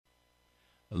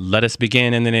Let us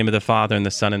begin in the name of the Father, and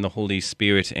the Son, and the Holy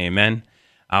Spirit. Amen.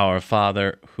 Our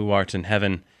Father, who art in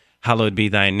heaven, hallowed be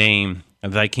thy name.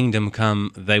 Thy kingdom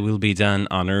come, thy will be done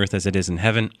on earth as it is in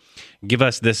heaven. Give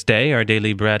us this day our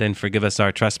daily bread, and forgive us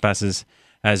our trespasses,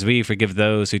 as we forgive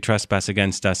those who trespass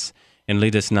against us. And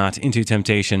lead us not into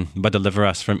temptation, but deliver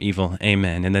us from evil.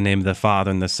 Amen. In the name of the Father,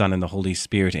 and the Son, and the Holy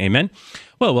Spirit. Amen.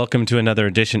 Well, welcome to another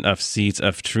edition of Seeds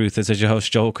of Truth. This is your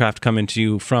host, Joel Kraft, coming to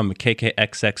you from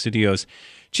KKXX Studios,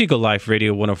 Chico Life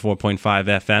Radio 104.5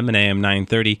 FM and AM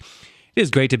 930. It is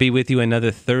great to be with you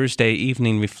another Thursday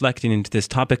evening, reflecting into this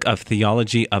topic of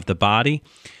theology of the body.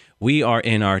 We are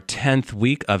in our 10th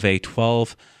week of a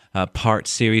 12-part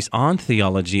series on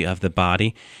theology of the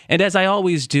body. And as I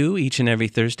always do each and every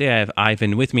Thursday, I have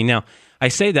Ivan with me. Now, I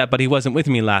say that, but he wasn't with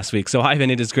me last week. So, Ivan,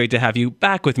 it is great to have you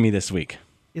back with me this week.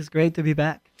 It's great to be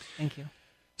back. Thank you.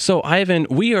 So, Ivan,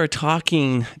 we are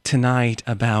talking tonight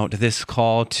about this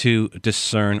call to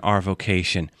discern our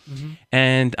vocation. Mm-hmm.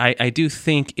 And I do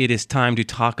think it is time to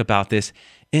talk about this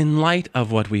in light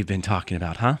of what we've been talking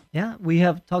about, huh? Yeah, we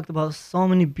have talked about so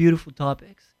many beautiful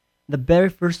topics. The very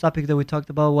first topic that we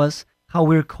talked about was how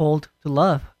we're called to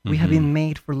love. We have been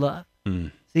made for love.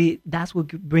 See, that's what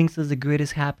brings us the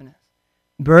greatest happiness.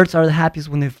 Birds are the happiest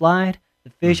when they fly. The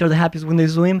fish are the happiest when they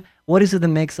swim. What is it that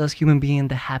makes us human beings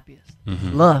the happiest?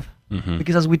 Love.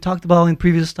 Because as we talked about in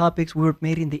previous topics, we were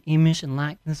made in the image and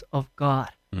likeness of God,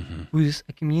 who is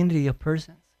a community of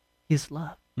persons. His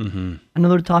love.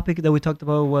 Another topic that we talked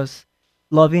about was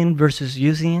loving versus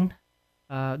using,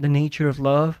 the nature of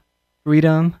love,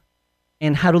 freedom,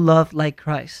 and how to love like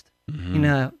Christ in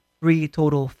a free,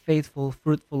 total, faithful,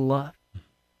 fruitful love.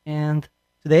 And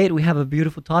today we have a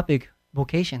beautiful topic,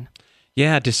 vocation.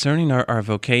 Yeah, discerning our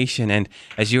vocation. And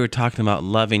as you were talking about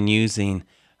loving, using,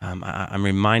 I'm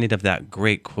reminded of that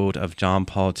great quote of John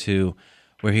Paul II,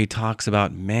 where he talks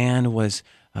about man was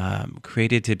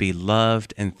created to be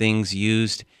loved and things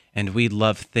used, and we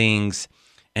love things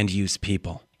and use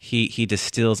people. He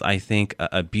distills, I think,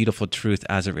 a beautiful truth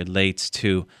as it relates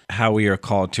to how we are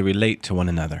called to relate to one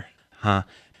another.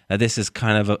 This is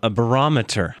kind of a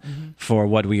barometer for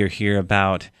what we are here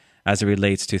about as it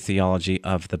relates to theology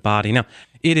of the body. Now,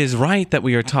 it is right that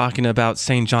we are talking about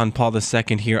St. John Paul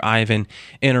II here, Ivan,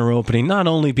 in our opening, not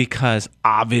only because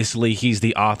obviously he's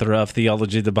the author of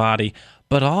Theology of the Body,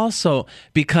 but also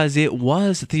because it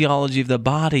was theology of the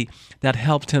body that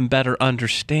helped him better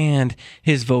understand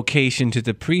his vocation to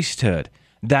the priesthood,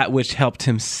 that which helped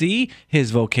him see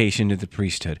his vocation to the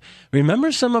priesthood.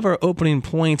 Remember some of our opening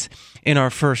points in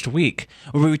our first week,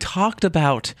 where we talked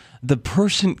about the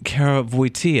person Kara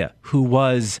Wojtyła, who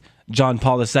was John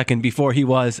Paul II before he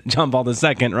was John Paul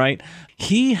II, right?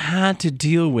 He had to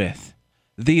deal with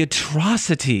the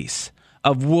atrocities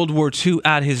of World War II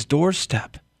at his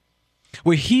doorstep,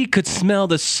 where he could smell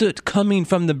the soot coming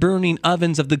from the burning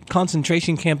ovens of the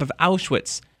concentration camp of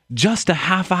Auschwitz just a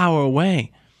half hour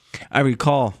away. I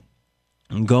recall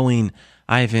going,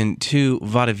 Ivan, to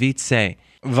Wadowice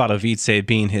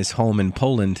being his home in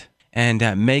Poland,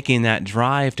 and making that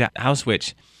drive to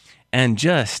Auschwitz, and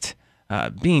just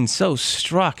being so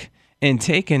struck and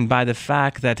taken by the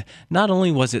fact that not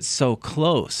only was it so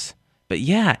close, but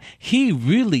yeah, he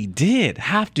really did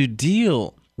have to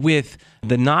deal with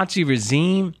the Nazi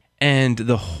regime and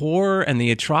the horror and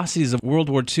the atrocities of World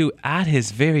War II at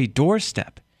his very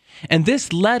doorstep. And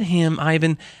this led him,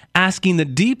 Ivan, asking the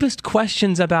deepest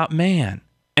questions about man.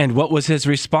 And what was his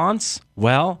response?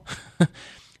 Well,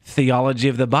 theology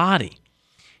of the body.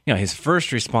 You know, his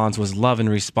first response was love and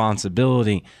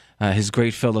responsibility, his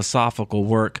great philosophical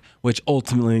work, which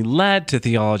ultimately led to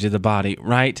theology of the body,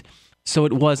 right? So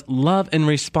it was love and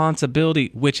responsibility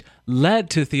which led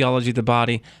to theology of the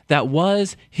body. That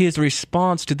was his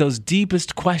response to those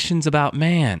deepest questions about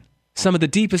man. Some of the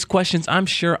deepest questions, I'm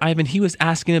sure, Ivan, he was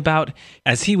asking about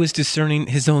as he was discerning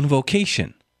his own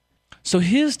vocation. So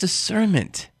his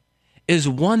discernment is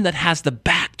one that has the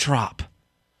backdrop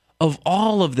of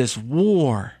all of this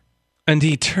war. And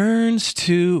he turns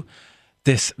to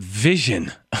this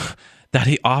vision that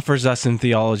he offers us in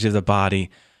Theology of the Body,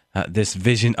 this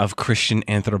vision of Christian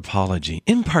anthropology.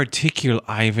 In particular,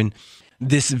 Ivan,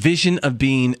 this vision of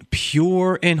being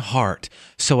pure in heart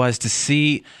so as to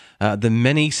see the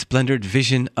many-splendored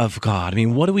vision of God. I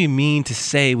mean, what do we mean to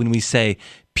say when we say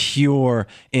pure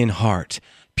in heart?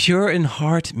 Pure in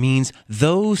heart means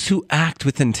those who act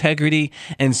with integrity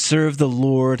and serve the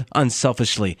Lord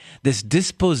unselfishly. This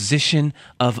disposition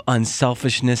of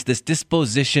unselfishness, this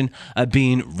disposition of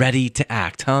being ready to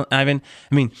act. Huh, Ivan?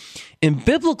 I mean, in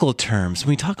biblical terms,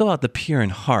 when we talk about the pure in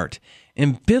heart,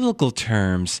 in biblical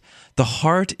terms, the The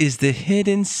heart is the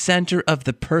hidden center of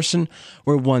the person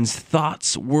where one's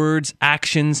thoughts, words,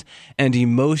 actions, and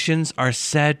emotions are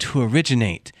said to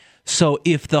originate. So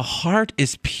if the heart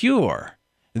is pure,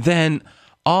 then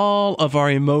all of our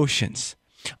emotions,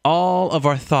 all of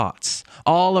our thoughts,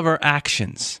 all of our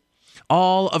actions,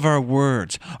 all of our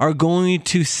words are going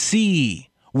to see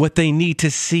what they need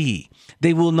to see.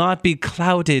 They will not be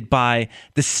clouded by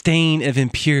the stain of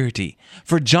impurity.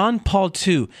 For John Paul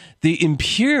II, the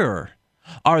impure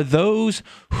are those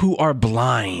who are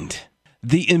blind.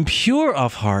 The impure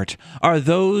of heart are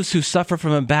those who suffer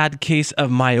from a bad case of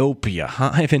myopia,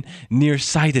 even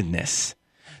nearsightedness.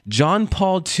 John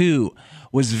Paul II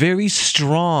was very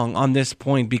strong on this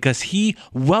point because he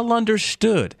well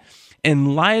understood,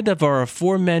 in light of our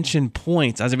aforementioned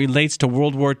points as it relates to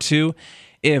World War II,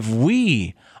 if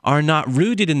we are not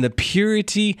rooted in the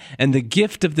purity and the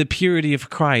gift of the purity of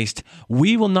Christ,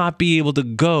 we will not be able to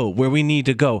go where we need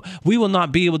to go. We will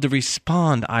not be able to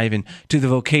respond, Ivan, to the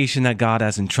vocation that God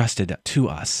has entrusted to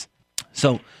us.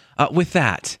 So with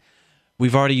that,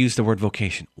 we've already used the word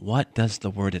vocation. What does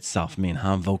the word itself mean?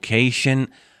 Vocation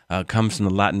comes from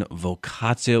the Latin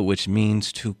vocatio, which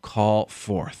means to call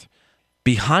forth.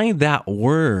 Behind that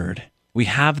word, we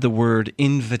have the word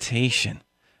invitation.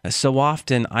 So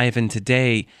often, Ivan,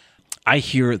 today, I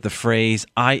hear the phrase,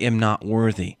 I am not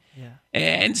worthy. Yeah.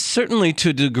 And certainly to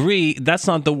a degree, that's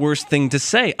not the worst thing to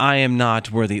say, I am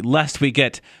not worthy, lest we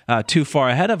get too far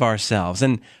ahead of ourselves.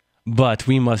 But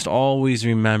we must always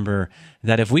remember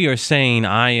that if we are saying,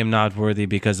 I am not worthy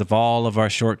because of all of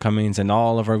our shortcomings and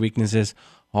all of our weaknesses,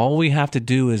 all we have to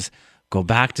do is go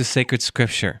back to sacred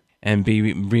scripture and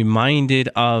be reminded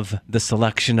of the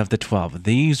selection of the 12.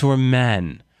 These were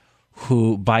men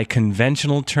who, by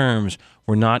conventional terms,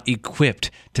 were not equipped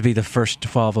to be the first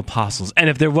 12 apostles. And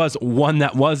if there was one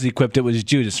that was equipped, it was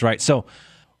Judas, right? So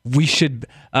we should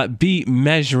be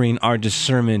measuring our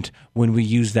discernment when we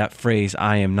use that phrase,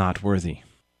 I am not worthy.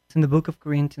 In the book of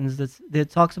Corinthians, it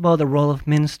talks about the role of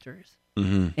ministers.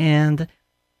 Mm-hmm. And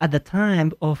at the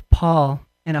time of Paul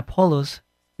and Apollos,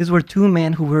 these were two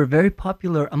men who were very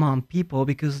popular among people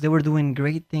because they were doing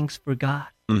great things for God.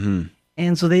 Mm-hmm.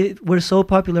 And so they were so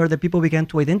popular that people began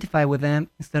to identify with them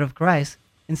instead of Christ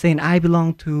and saying, I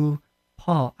belong to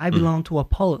Paul, I belong to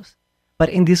Apollos. But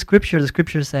in this scripture, the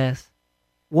scripture says,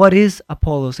 what is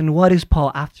Apollos and what is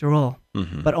Paul after all?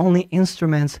 Mm-hmm. But only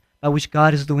instruments by which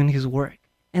God is doing his work.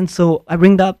 And so I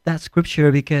bring up that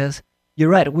scripture because you're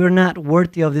right, we're not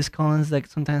worthy of these callings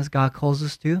that sometimes God calls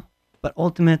us to, but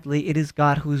ultimately it is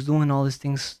God who's doing all these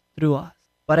things through us.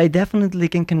 But I definitely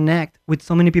can connect with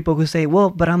so many people who say, well,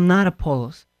 but I'm not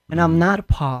Apollos, and I'm not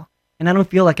Paul, and I don't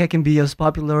feel like I can be as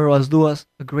popular or do a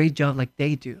great job like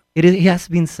they do. It has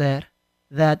been said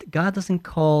that God doesn't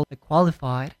call the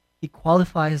qualified, he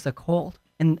qualifies the called.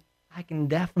 And I can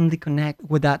definitely connect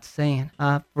with that saying.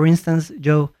 For instance,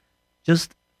 Joe,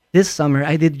 just this summer,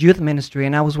 I did youth ministry,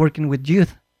 and I was working with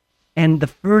youth. And the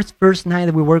first night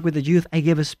that we worked with the youth, I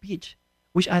gave a speech,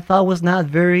 which I thought was not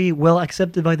very well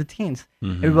accepted by the teens.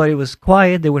 Mm-hmm. Everybody was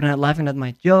quiet. They were not laughing at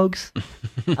my jokes.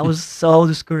 I was so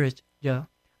discouraged, Joe.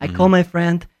 I called my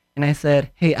friend, and I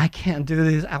said, hey, I can't do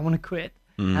this. I want to quit.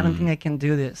 I don't think I can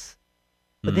do this.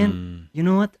 But then, you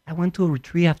know what? I went to a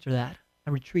retreat after that,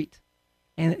 a retreat.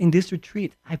 And in this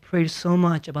retreat, I prayed so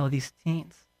much about these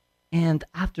teens. And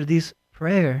after this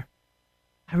prayer,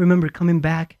 I remember coming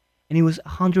back, and it was a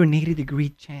 180-degree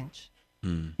change.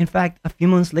 In fact, a few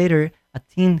months later, a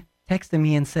teen texted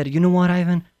me and said, you know what,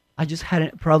 Ivan? I just had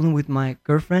a problem with my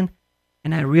girlfriend,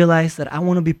 and I realized that I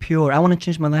want to be pure. I want to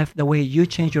change my life the way you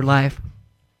changed your life,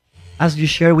 as you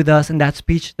shared with us in that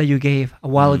speech that you gave a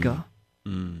while ago.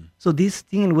 So this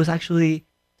teen was actually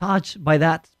touched by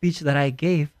that speech that I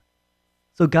gave.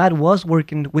 So God was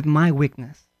working with my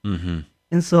weakness.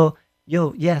 And so,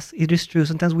 yes, it is true.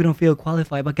 Sometimes we don't feel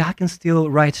qualified, but God can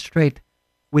still write straight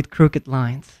with crooked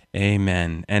lines.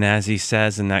 Amen. And as he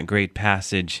says in that great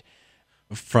passage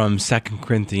from 2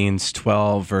 Corinthians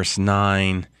 12, verse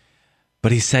 9,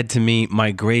 but he said to me,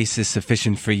 my grace is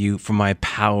sufficient for you, for my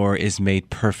power is made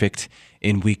perfect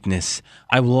in weakness.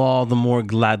 I will all the more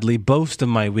gladly boast of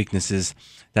my weaknesses,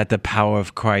 that the power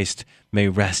of Christ may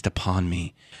rest upon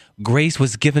me. Grace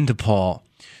was given to Paul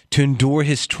to endure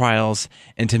his trials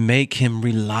and to make him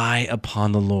rely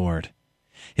upon the Lord.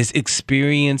 His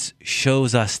experience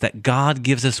shows us that God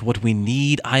gives us what we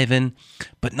need, Ivan,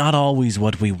 but not always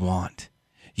what we want.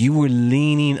 You were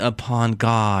leaning upon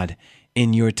God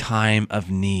in your time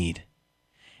of need.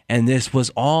 And this was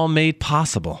all made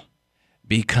possible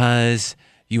because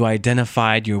you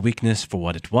identified your weakness for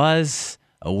what it was,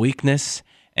 a weakness,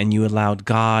 and you allowed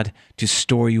God to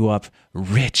store you up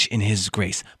rich in his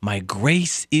grace. My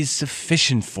grace is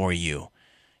sufficient for you.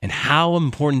 And how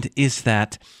important is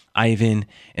that, Ivan,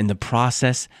 in the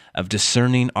process of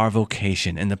discerning our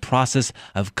vocation, in the process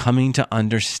of coming to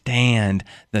understand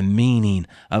the meaning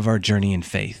of our journey in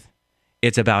faith?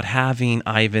 It's about having,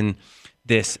 Ivan,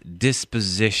 this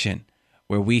disposition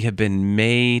where we have been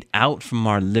made out from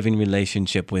our living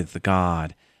relationship with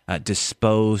God,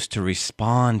 disposed to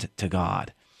respond to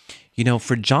God. You know,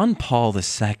 for John Paul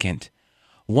II,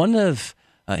 one of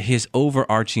his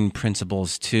overarching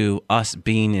principles to us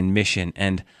being in mission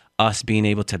and us being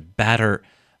able to better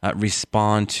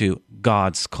respond to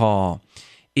God's call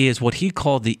is what he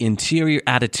called the interior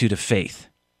attitude of faith.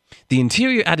 The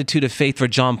interior attitude of faith for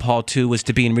John Paul II was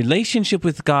to be in relationship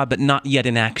with God, but not yet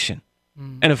in action.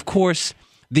 And of course,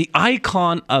 the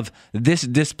icon of this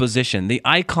disposition, the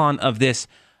icon of this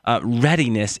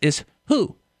readiness is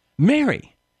who?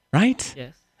 Mary, right?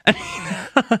 Yes.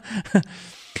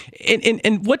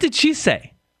 And what did she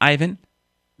say, Ivan?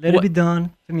 Let it be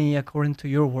done to me according to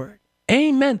your word.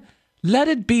 Amen. Let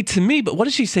it be to me. But what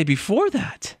did she say before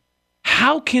that?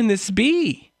 How can this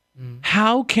be?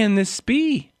 How can this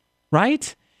be?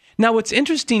 Right? Now, what's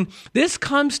interesting, this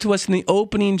comes to us in the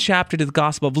opening chapter to the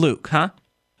Gospel of Luke, huh?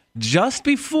 Just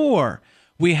before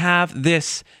we have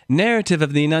this narrative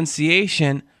of the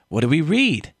Annunciation, what do we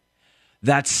read?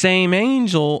 That same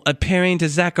angel appearing to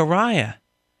Zechariah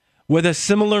with a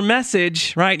similar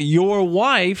message, right? Your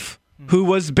wife, who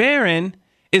was barren,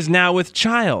 is now with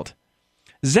child.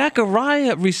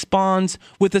 Zechariah responds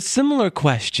with a similar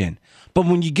question. But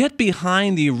when you get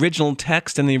behind the original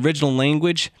text and the original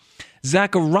language,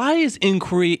 Zechariah's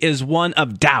inquiry is one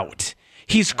of doubt.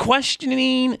 He's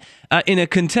questioning in a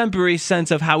contemporary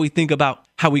sense of how we think about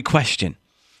how we question.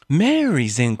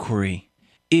 Mary's inquiry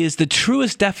is the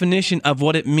truest definition of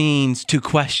what it means to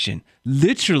question,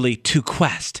 literally to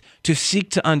quest, to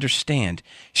seek to understand.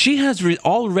 She has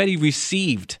already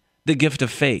received the gift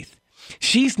of faith.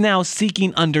 She's now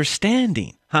seeking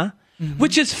understanding, huh?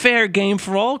 Which is fair game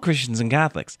for all Christians and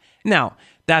Catholics. Now,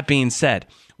 that being said,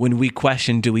 when we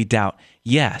question, do we doubt?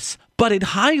 Yes, but it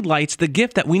highlights the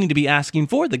gift that we need to be asking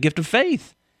for, the gift of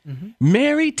faith.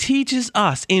 Mary teaches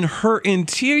us in her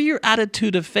interior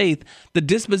attitude of faith the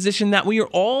disposition that we are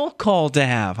all called to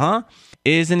have, huh?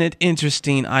 Isn't it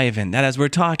interesting, Ivan, that as we're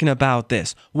talking about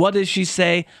this, what does she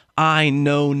say? I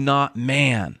know not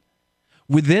man.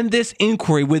 Within this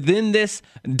inquiry, within this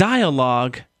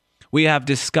dialogue, we have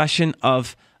discussion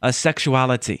of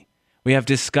sexuality. We have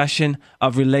discussion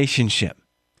of relationship.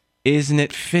 Isn't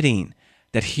it fitting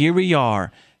that here we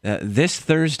are this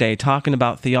Thursday talking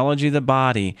about theology of the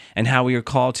body and how we are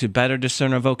called to better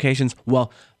discern our vocations?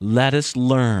 Well, let us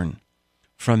learn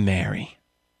from Mary.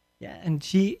 Yeah, and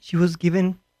she was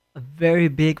given a very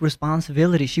big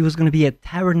responsibility. She was going to be a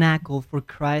tabernacle for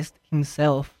Christ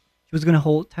himself. She was going to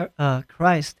hold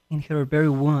Christ in her very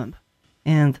womb.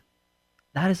 And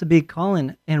that is a big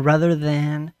calling. And rather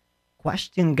than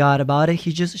question God about it,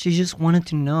 she just wanted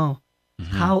to know,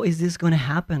 how is this going to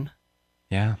happen?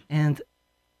 Yeah. And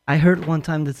I heard one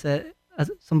time that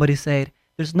somebody said,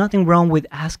 there's nothing wrong with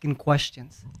asking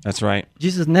questions. That's right.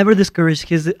 Jesus never discouraged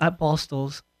his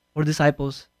apostles or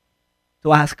disciples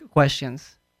to ask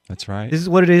questions. That's right. This is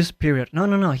what it is, period.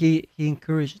 No. He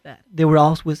encouraged that. They were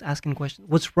always asking questions.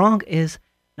 What's wrong is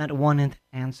not wanting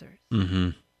answers.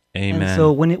 Amen. And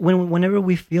so whenever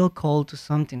we feel called to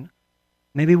something,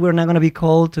 maybe we're not going to be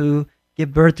called to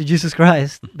give birth to Jesus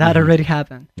Christ. That already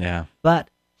happened. Yeah. But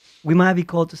we might be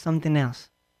called to something else.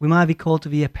 We might be called to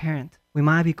be a parent. We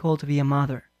might be called to be a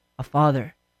mother, a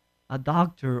father, a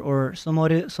doctor, or some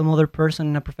other person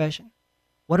in a profession.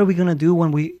 What are we going to do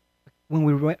when we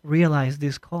realize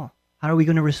this call? How are we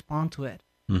going to respond to it?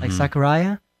 Like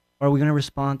Zechariah? Or are we going to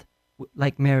respond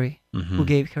like Mary, who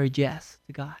gave her yes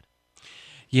to God?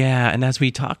 Yeah, and as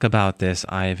we talk about this,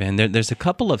 Ivan, there's a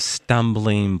couple of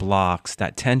stumbling blocks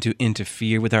that tend to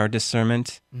interfere with our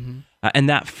discernment. And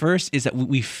that first is that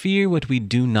we fear what we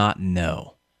do not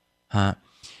know.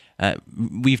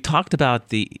 We've talked about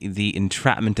the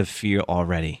entrapment of fear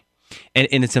already. And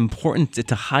it's important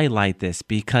to highlight this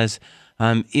because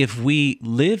if we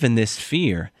live in this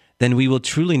fear, then we will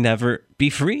truly never be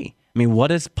free. I mean, what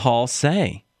does Paul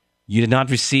say? You did not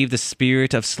receive the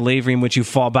spirit of slavery in which you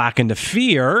fall back into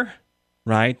fear,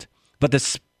 right? But the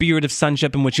spirit of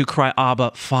sonship in which you cry,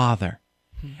 Abba, Father.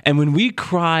 And when we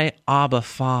cry, Abba,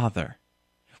 Father,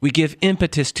 we give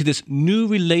impetus to this new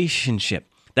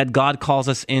relationship that God calls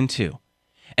us into.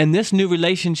 And this new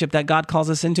relationship that God calls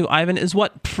us into, Ivan, is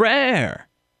what? Prayer.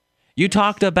 You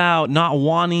talked about not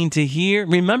wanting to hear.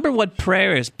 Remember what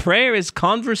prayer is. Prayer is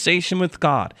conversation with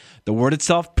God. The word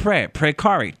itself, prayer,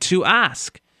 prekare, to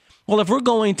ask. Well, if we're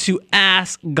going to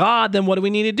ask God, then what do we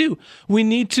need to do? We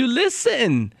need to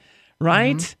listen,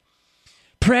 right?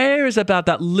 Prayer is about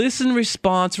that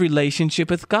listen-response relationship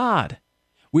with God.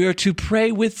 We are to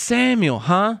pray with Samuel,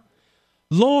 huh?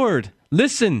 Lord,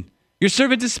 listen, your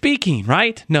servant is speaking,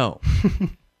 right? No.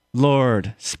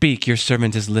 Lord, speak, your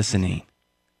servant is listening.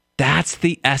 That's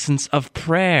the essence of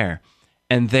prayer,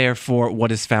 and therefore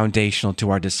what is foundational to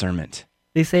our discernment.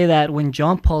 They say that when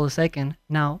John Paul II,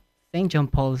 now Saint John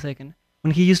Paul II,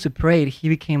 when he used to pray, he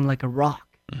became like a rock.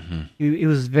 It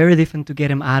was very different to get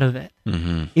him out of it.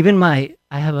 Even I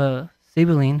have a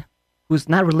sibling who's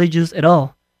not religious at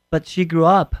all, but she grew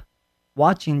up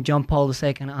watching John Paul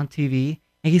II on TV,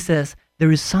 and he says,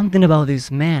 there is something about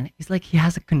this man. It's like he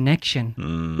has a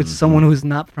connection with someone who's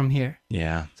not from here.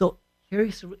 Yeah. So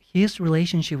his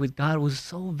relationship with God was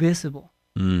so visible,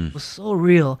 was so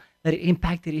real, that it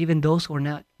impacted even those who are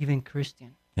not even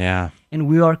Christian. Yeah. And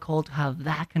we are called to have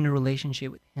that kind of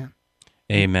relationship with him.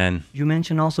 Amen. You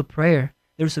mentioned also prayer.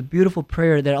 There's a beautiful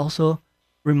prayer that also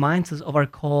reminds us of our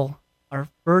call, our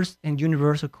first and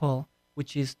universal call,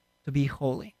 which is to be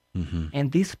holy.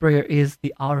 And this prayer is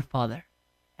the Our Father.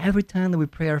 Every time that we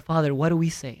pray Our Father, what do we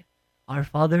say? Our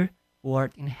Father, who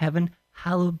art in heaven,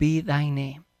 hallowed be thy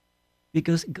name.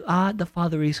 Because God the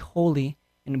Father is holy,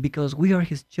 and because we are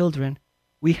his children,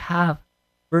 we have,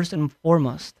 first and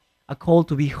foremost, a call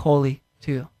to be holy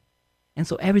too. And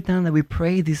so every time that we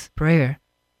pray this prayer,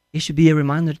 it should be a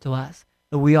reminder to us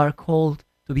that we are called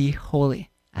to be holy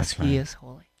as he is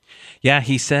holy. Yeah,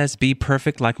 he says, be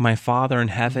perfect like my Father in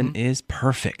heaven is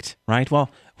perfect, right? Well,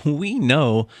 we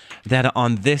know that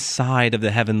on this side of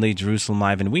the heavenly Jerusalem,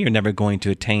 Ivan, we are never going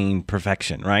to attain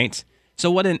perfection, right?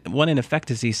 So what in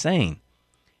effect is he saying?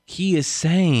 He is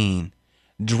saying,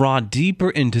 draw deeper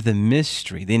into the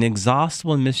mystery, the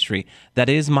inexhaustible mystery that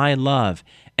is my love,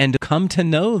 and come to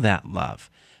know that love.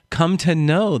 Come to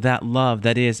know that love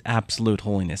that is absolute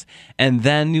holiness. And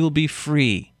then you'll be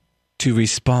free to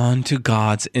respond to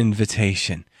God's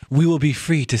invitation. We will be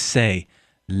free to say,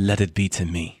 let it be to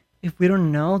me. If we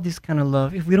don't know this kind of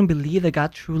love, if we don't believe that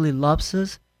God truly loves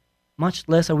us, much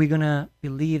less are we going to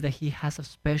believe that he has a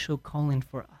special calling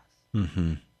for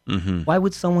us. Why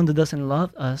would someone that doesn't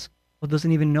love us or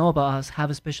doesn't even know about us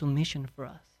have a special mission for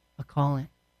us, a calling?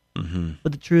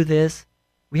 But the truth is,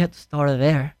 we have to start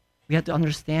there. We have to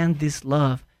understand this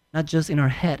love, not just in our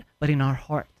head, but in our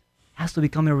heart. It has to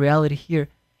become a reality here.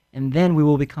 And then we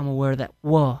will become aware that,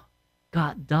 whoa,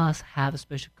 God does have a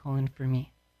special calling for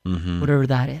me, whatever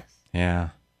that is. Yeah.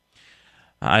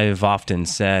 I've often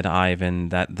said, Ivan,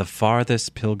 that the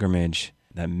farthest pilgrimage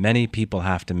that many people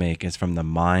have to make is from the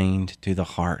mind to the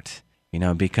heart,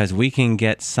 because we can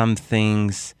get some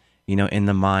things, in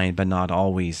the mind, but not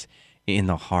always in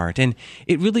the heart. And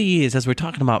it really is, as we're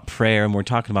talking about prayer and we're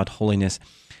talking about holiness,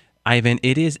 Ivan,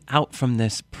 it is out from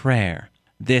this prayer,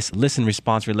 this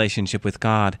listen-response relationship with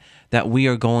God, that we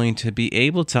are going to be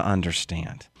able to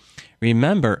understand.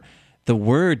 Remember, the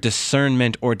word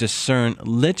discernment or discern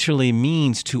literally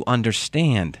means to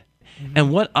understand.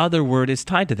 And what other word is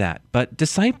tied to that but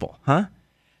disciple, huh?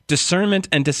 Discernment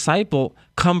and disciple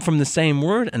come from the same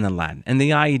word in the Latin. And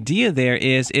the idea there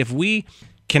is, if we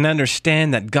can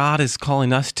understand that God is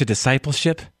calling us to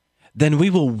discipleship, then we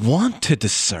will want to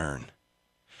discern.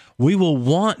 We will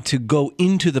want to go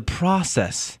into the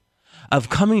process of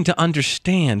coming to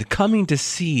understand, coming to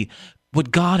see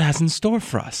what God has in store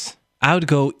for us. I would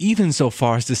go even so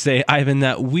far as to say, Ivan,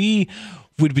 that we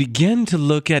would begin to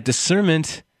look at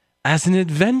discernment as an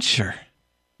adventure.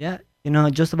 Yeah,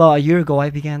 just about a year ago, I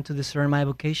began to discern my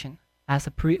vocation as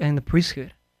in the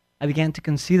priesthood. I began to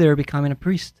consider becoming a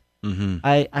priest.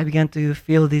 I began to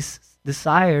feel this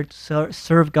desire to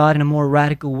serve God in a more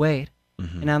radical way.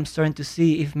 And I'm starting to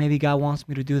see if maybe God wants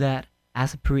me to do that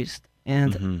as a priest.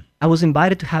 And I was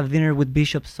invited to have dinner with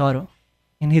Bishop Soto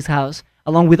in his house,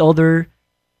 along with other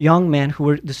young men who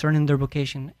were discerning their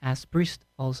vocation as priests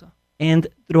also. And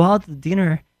throughout the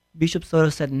dinner, Bishop Soto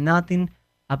said nothing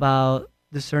about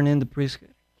discerning the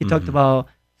priesthood. He talked about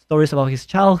stories about his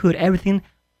childhood, everything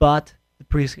but the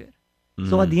priesthood.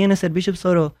 So at the end, I said, Bishop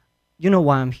Soto, you know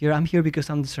why I'm here. I'm here because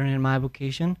I'm discerning my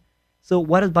vocation. So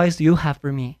what advice do you have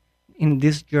for me in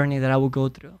this journey that I will go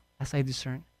through as I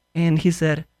discern? And he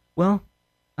said, well,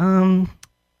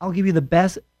 I'll give you the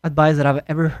best advice that I've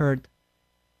ever heard.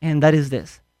 And that is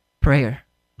this: prayer.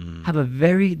 Have a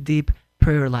very deep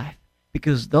prayer life,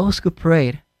 because those who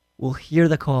prayed will hear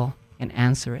the call and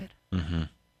answer it.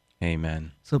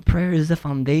 Amen. So prayer is the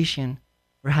foundation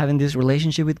We're having this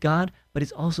relationship with God, but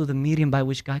it's also the medium by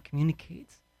which God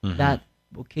communicates that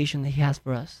vocation that He has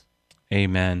for us.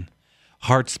 Amen.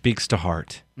 Heart speaks to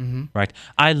heart, right?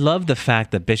 I love the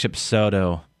fact that Bishop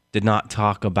Soto did not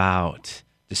talk about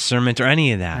discernment or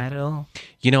any of that. Not at all.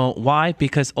 You know why?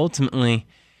 Because ultimately,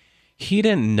 he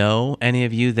didn't know any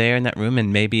of you there in that room,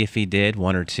 and maybe if he did,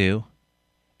 one or two.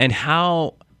 And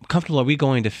how comfortable are we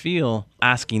going to feel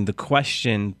asking the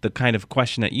question, the kind of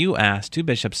question that you asked to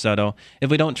Bishop Soto, if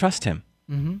we don't trust him?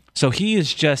 So he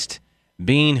is just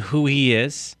being who he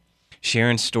is,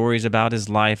 sharing stories about his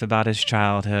life, about his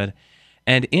childhood.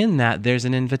 And in that, there's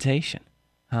an invitation.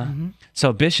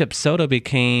 So Bishop Soto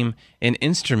became an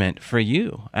instrument for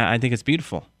you. I think it's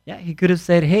beautiful. Yeah, he could have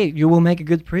said, hey, you will make a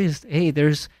good priest. Hey,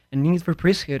 there's a need for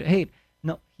priesthood. Hey,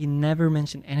 no, he never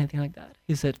mentioned anything like that.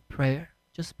 He said prayer,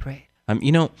 just pray.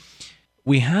 You know,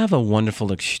 we have a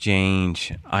wonderful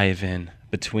exchange, Ivan,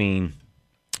 between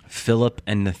Philip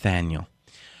and Nathaniel.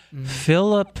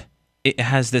 Philip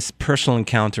has this personal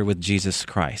encounter with Jesus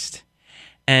Christ.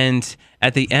 And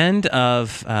at the end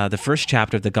of the first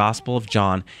chapter of the Gospel of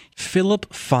John,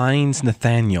 Philip finds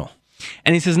Nathanael.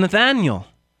 And he says, Nathanael,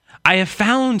 I have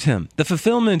found him, the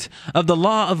fulfillment of the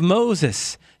law of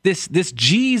Moses, this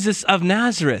Jesus of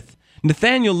Nazareth.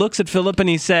 Nathanael looks at Philip and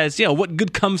he says, what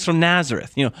good comes from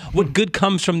Nazareth? What good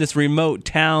comes from this remote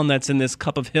town that's in this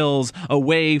cup of hills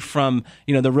away from,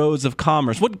 the roads of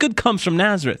commerce? What good comes from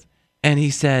Nazareth? And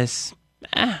he says,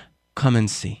 come and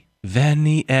see.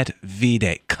 Veni et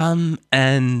vide, come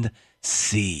and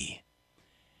see.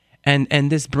 And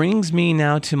this brings me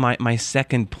now to my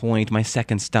second point, my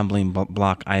second stumbling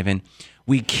block, Ivan.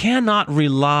 We cannot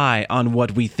rely on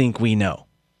what we think we know.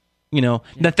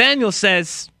 Nathanael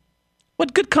says,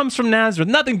 what good comes from Nazareth?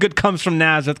 Nothing good comes from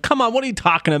Nazareth. Come on, what are you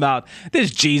talking about? This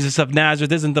Jesus of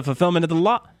Nazareth isn't the fulfillment of the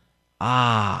law.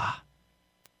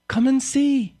 Come and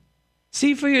see.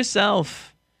 See for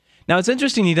yourself. Now, it's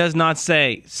interesting, he does not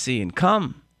say, see and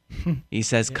come. He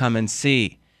says, come and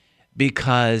see,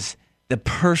 because the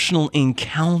personal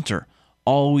encounter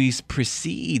always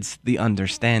precedes the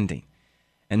understanding.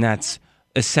 And that's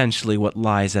essentially what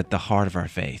lies at the heart of our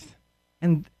faith.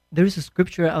 And there's a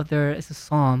scripture out there, it's a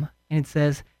psalm, and it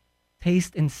says,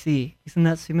 taste and see. Isn't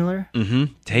that similar?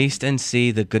 Taste and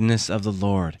see the goodness of the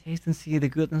Lord. Taste and see the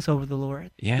goodness of the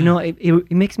Lord. Yeah.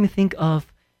 It makes me think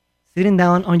of sitting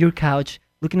down on your couch,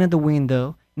 looking at the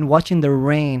window and watching the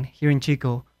rain here in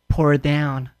Chico pour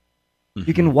down.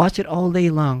 You can watch it all day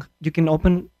long. You can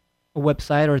open a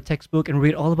website or a textbook and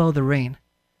read all about the rain,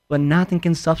 but nothing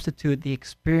can substitute the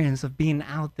experience of being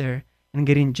out there and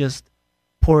getting just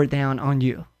poured down on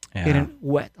you, getting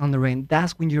wet on the rain.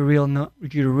 That's when you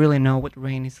really know what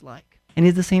rain is like. And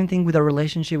it's the same thing with our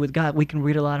relationship with God. We can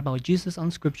read a lot about Jesus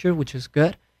on Scripture, which is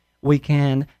good. We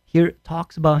can hear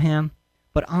talks about Him.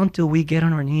 But until we get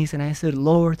on our knees and I said,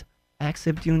 Lord, I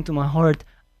accept you into my heart,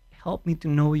 help me to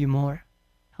know you more.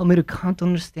 Help me to come to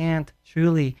understand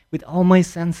truly with all my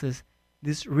senses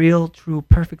this real, true,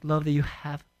 perfect love that you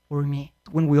have for me.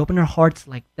 When we open our hearts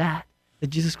like that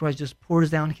Jesus Christ just pours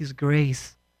down His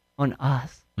grace on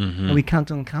us. And we come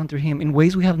to encounter Him in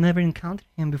ways we have never encountered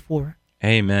Him before.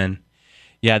 Amen.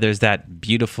 Yeah, there's that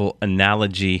beautiful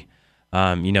analogy.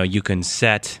 You can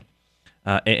set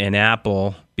an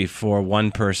apple before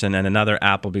one person and another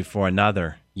apple before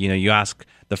another. You ask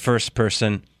the first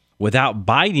person, without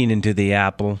biting into the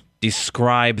apple,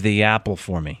 describe the apple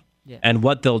for me. Yeah. And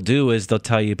what they'll do is they'll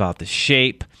tell you about the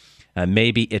shape.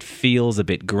 Maybe it feels a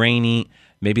bit grainy.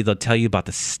 Maybe they'll tell you about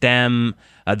the stem.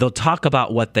 They'll talk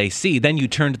about what they see. Then you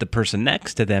turn to the person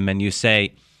next to them and you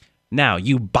say, now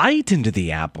you bite into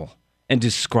the apple and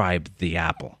describe the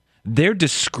apple. Their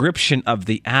description of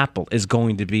the apple is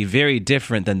going to be very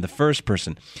different than the first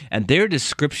person. And their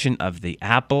description of the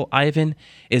apple, Ivan,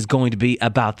 is going to be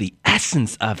about the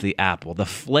essence of the apple, the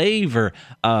flavor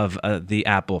of the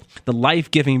apple, the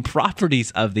life-giving properties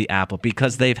of the apple,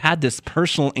 because they've had this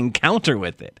personal encounter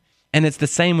with it. And it's the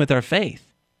same with our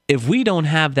faith. If we don't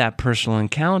have that personal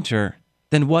encounter,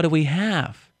 then what do we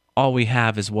have? All we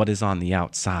have is what is on the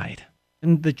outside.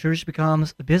 And the church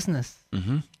becomes a business.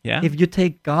 Yeah. If you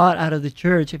take God out of the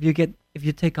church, if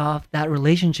you take off that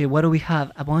relationship, what do we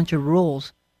have? A bunch of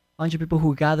rules, a bunch of people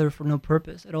who gather for no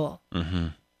purpose at all.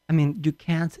 I mean, you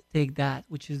can't take that,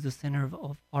 which is the center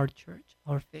of our church,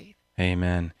 our faith.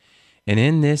 Amen. And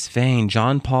in this vein,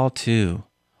 John Paul II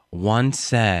once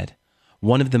said,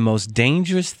 one of the most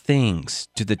dangerous things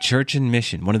to the church and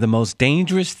mission, one of the most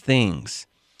dangerous things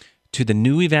to the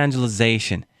new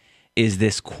evangelization is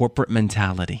this corporate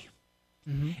mentality.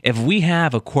 If we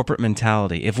have a corporate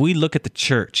mentality, if we look at the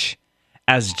church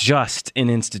as just an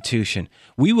institution.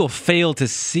 We will fail to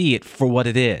see it for what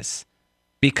it is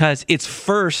because it's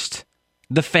first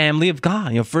the family of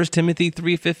God. 1 Timothy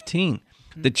 3:15.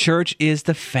 The church is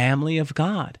the family of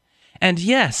God. And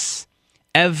yes,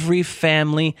 every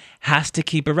family has to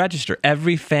keep a register.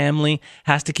 Every family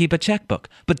has to keep a checkbook.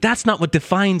 But that's not what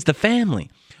defines the family.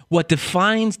 What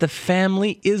defines the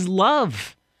family is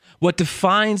love. What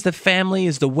defines the family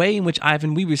is the way in which,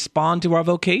 Ivan, we respond to our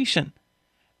vocation,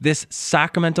 this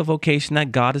sacramental vocation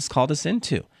that God has called us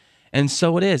into. And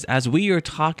so it is, as we are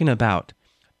talking about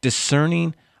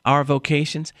discerning our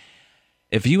vocations,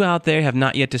 if you out there have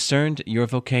not yet discerned your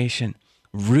vocation,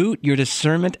 root your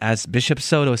discernment, as Bishop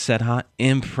Soto said,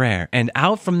 in prayer. And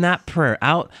out from that prayer,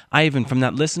 Ivan, from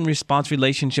that listen-response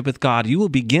relationship with God, you will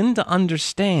begin to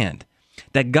understand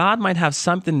that God might have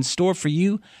something in store for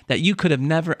you that you could have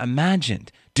never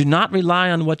imagined. Do not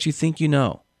rely on what you think you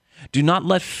know. Do not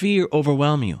let fear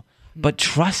overwhelm you, but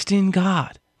trust in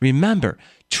God. Remember,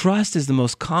 trust is the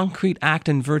most concrete act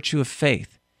and virtue of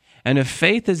faith. And if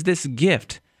faith is this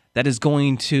gift that is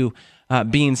going to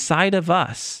be inside of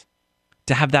us,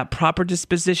 to have that proper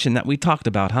disposition that we talked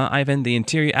about, Ivan, the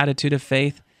interior attitude of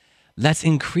faith, let's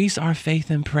increase our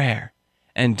faith in prayer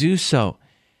and do so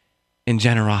in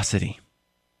generosity.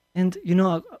 And,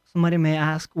 somebody may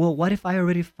ask, well, what if I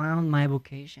already found my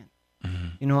vocation?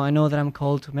 Mm-hmm. I know that I'm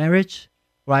called to marriage,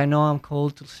 or I know I'm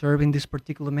called to serve in this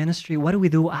particular ministry. What do we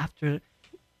do after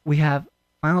we have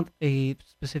found a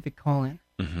specific calling?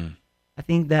 Mm-hmm. I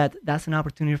think that that's an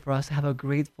opportunity for us to have a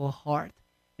grateful heart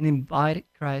and invite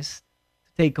Christ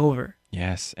to take over.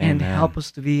 Yes, amen. And help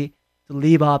us to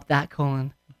live up that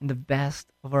calling in the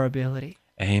best of our ability.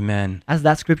 Amen. As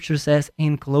that scripture says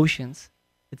in Colossians,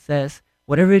 it says,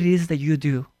 whatever it is that you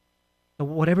do,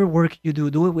 whatever work you do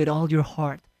it with all your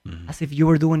heart, as if you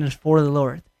were doing it for the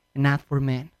Lord and not for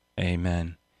men.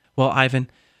 Amen. Well, Ivan,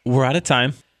 we're out of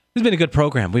time. It's been a good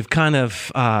program. We've kind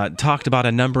of talked about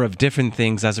a number of different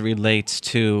things as it relates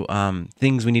to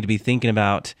things we need to be thinking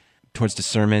about towards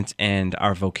discernment and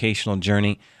our vocational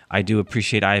journey. I do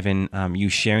appreciate, Ivan, you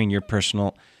sharing your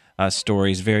personal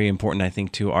stories. Very important, I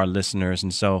think, to our listeners.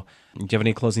 And so, do you have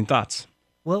any closing thoughts?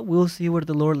 Well, we'll see where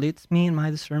the Lord leads me in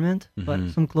my discernment. But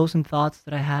some closing thoughts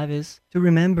that I have is to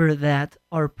remember that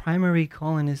our primary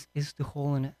calling is to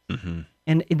holiness.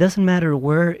 And it doesn't matter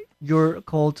where you're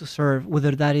called to serve,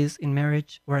 whether that is in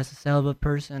marriage or as a celibate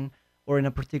person or in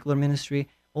a particular ministry.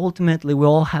 Ultimately, we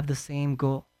all have the same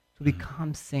goal, to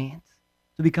become saints,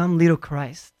 to become little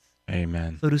Christs,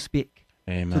 Amen, so to speak,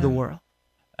 Amen, to the world.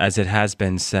 As it has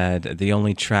been said, the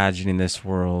only tragedy in this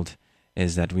world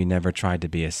is that we never tried to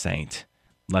be a saint.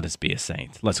 Let us be a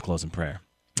saint. Let's close in prayer.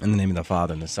 In the name of the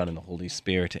Father, and the Son, and the Holy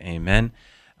Spirit, Amen.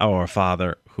 Our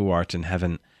Father, who art in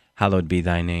heaven, hallowed be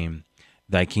thy name.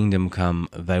 Thy kingdom come,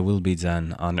 thy will be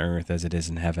done on earth as it is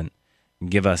in heaven.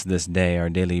 Give us this day our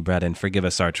daily bread, and forgive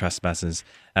us our trespasses,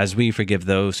 as we forgive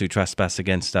those who trespass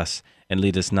against us. And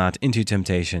lead us not into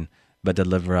temptation, but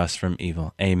deliver us from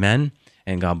evil. Amen,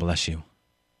 and God bless you.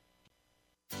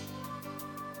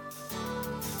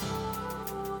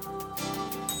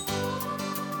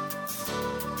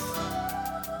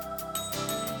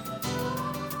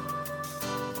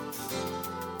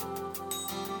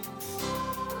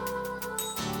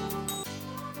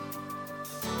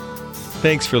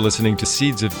 Thanks for listening to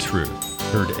Seeds of Truth,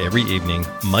 heard every evening,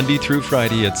 Monday through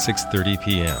Friday at 6:30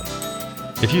 p.m.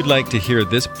 If you'd like to hear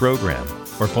this program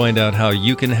or find out how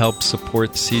you can help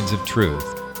support Seeds of Truth,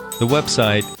 the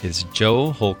website is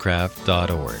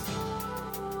joeholcraft.org.